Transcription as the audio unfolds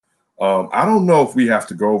I don't know if we have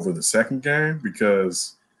to go over the second game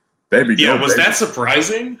because Baby Goat. Was that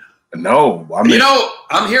surprising? No, I mean,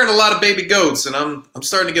 I'm hearing a lot of baby goats, and I'm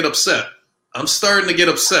starting to get upset. That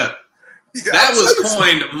was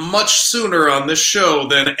coined much sooner on this show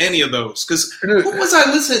than any of those. Because who was I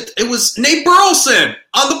listening to? It was Nate Burleson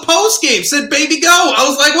on the post game said "baby go." I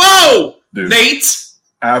was like, "Whoa, dude, Nate!"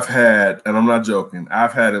 I've had, and I'm not joking,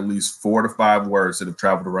 I've had at least 4 to 5 words that have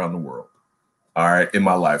traveled around the world. All right, in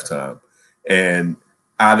my lifetime, and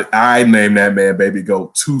I named that man "Baby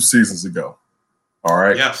Goat" 2 seasons ago. All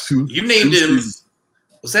right, yes, you named him. Seasons.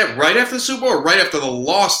 Was that right after the Super Bowl or right after the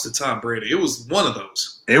loss to Tom Brady? It was one of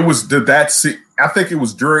those. It was I think it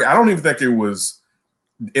was during. I don't even think it was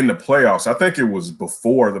in the playoffs. I think it was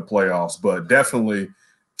before the playoffs, but definitely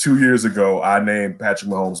 2 years ago, I named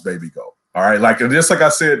Patrick Mahomes "Baby Goat." All right, just like I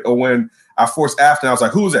said when I forced Afton, I was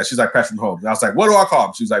like, "Who's that?" She's like, "Patrick Mahomes." And I was like, "What do I call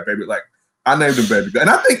him?" She's like, "Baby." Like I named him "Baby Goat,"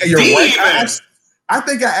 and I think you're right. I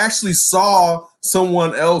think I actually saw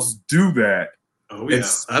someone else do that. Oh yeah,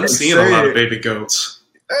 I'm seeing a lot of baby goats.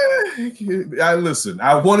 Listen,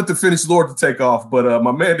 I wanted to finish Lord to take off, but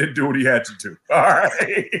my man didn't do what he had to do. All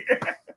right.